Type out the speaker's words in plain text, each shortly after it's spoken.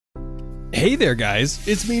Hey there guys,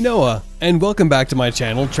 it's me Noah, and welcome back to my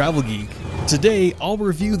channel Travel Geek. Today, I'll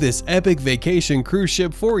review this epic vacation cruise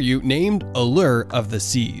ship for you named Allure of the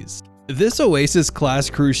Seas. This Oasis-class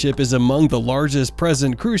cruise ship is among the largest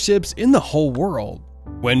present cruise ships in the whole world.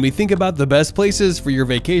 When we think about the best places for your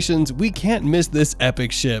vacations, we can't miss this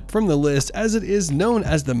epic ship from the list as it is known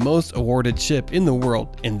as the most awarded ship in the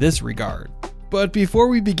world in this regard. But before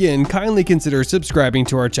we begin, kindly consider subscribing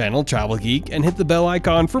to our channel Travel Geek and hit the bell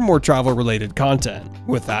icon for more travel-related content.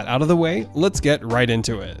 With that out of the way, let's get right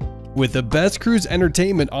into it. With the best cruise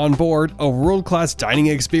entertainment on board, a world-class dining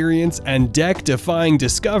experience, and deck-defying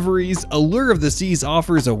discoveries, Allure of the Seas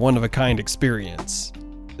offers a one-of-a-kind experience.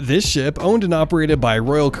 This ship, owned and operated by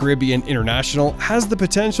Royal Caribbean International, has the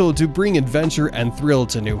potential to bring adventure and thrill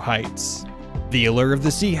to new heights. The Allure of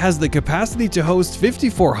the Sea has the capacity to host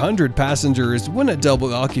 5,400 passengers when at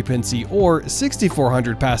double occupancy or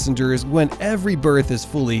 6,400 passengers when every berth is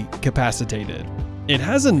fully capacitated. It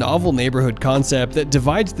has a novel neighborhood concept that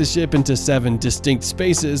divides the ship into 7 distinct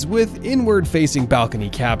spaces with inward-facing balcony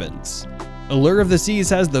cabins. Allure of the Seas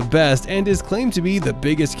has the best and is claimed to be the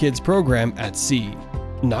biggest kids program at sea.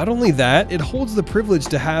 Not only that, it holds the privilege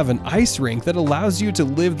to have an ice rink that allows you to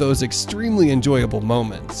live those extremely enjoyable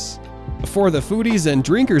moments. For the foodies and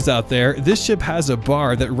drinkers out there, this ship has a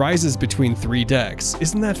bar that rises between 3 decks.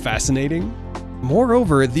 Isn't that fascinating?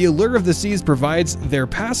 Moreover, the Allure of the Seas provides their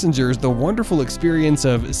passengers the wonderful experience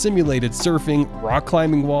of simulated surfing, rock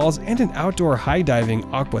climbing walls, and an outdoor high diving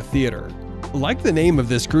aqua theater. Like the name of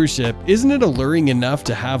this cruise ship, isn't it alluring enough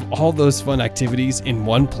to have all those fun activities in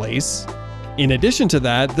one place? In addition to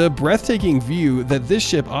that, the breathtaking view that this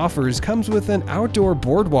ship offers comes with an outdoor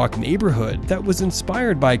boardwalk neighborhood that was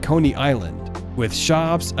inspired by Coney Island, with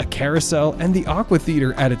shops, a carousel, and the aqua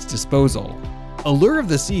theater at its disposal. Allure of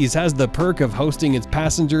the Seas has the perk of hosting its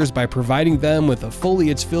passengers by providing them with a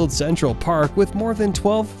foliage-filled central park with more than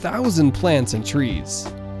 12,000 plants and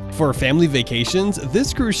trees. For family vacations,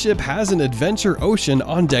 this cruise ship has an adventure ocean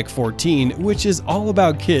on deck 14, which is all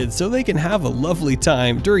about kids so they can have a lovely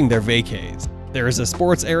time during their vacays. There is a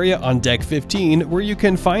sports area on deck 15 where you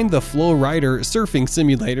can find the Flow Rider surfing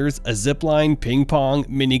simulators, a zipline, ping pong,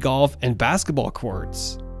 mini golf, and basketball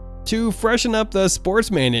courts. To freshen up the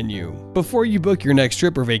sportsman in you, before you book your next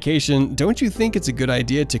trip or vacation, don't you think it's a good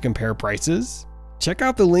idea to compare prices? Check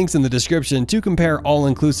out the links in the description to compare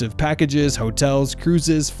all-inclusive packages, hotels,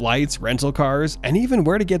 cruises, flights, rental cars, and even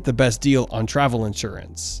where to get the best deal on travel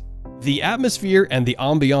insurance. The atmosphere and the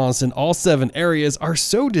ambiance in all 7 areas are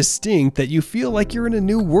so distinct that you feel like you're in a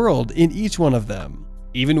new world in each one of them.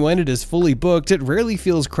 Even when it is fully booked, it rarely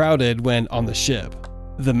feels crowded when on the ship.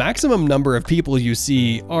 The maximum number of people you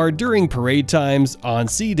see are during parade times, on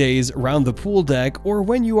sea days, around the pool deck, or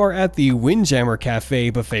when you are at the Windjammer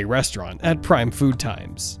Cafe buffet restaurant at prime food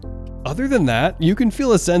times. Other than that, you can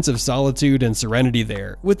feel a sense of solitude and serenity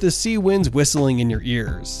there, with the sea winds whistling in your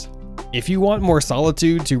ears. If you want more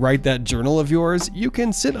solitude to write that journal of yours, you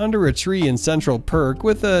can sit under a tree in Central Perk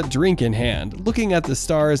with a drink in hand, looking at the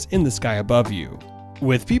stars in the sky above you.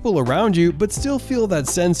 With people around you, but still feel that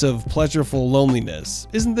sense of pleasureful loneliness.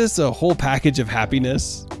 Isn't this a whole package of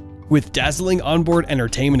happiness? With dazzling onboard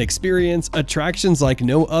entertainment experience, attractions like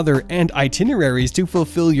no other, and itineraries to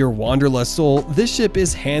fulfill your wanderlust soul, this ship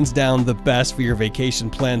is hands down the best for your vacation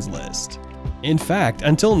plans list. In fact,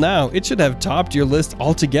 until now, it should have topped your list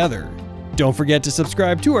altogether. Don't forget to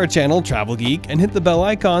subscribe to our channel Travel Geek and hit the bell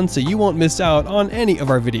icon so you won't miss out on any of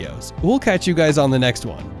our videos. We'll catch you guys on the next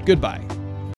one. Goodbye.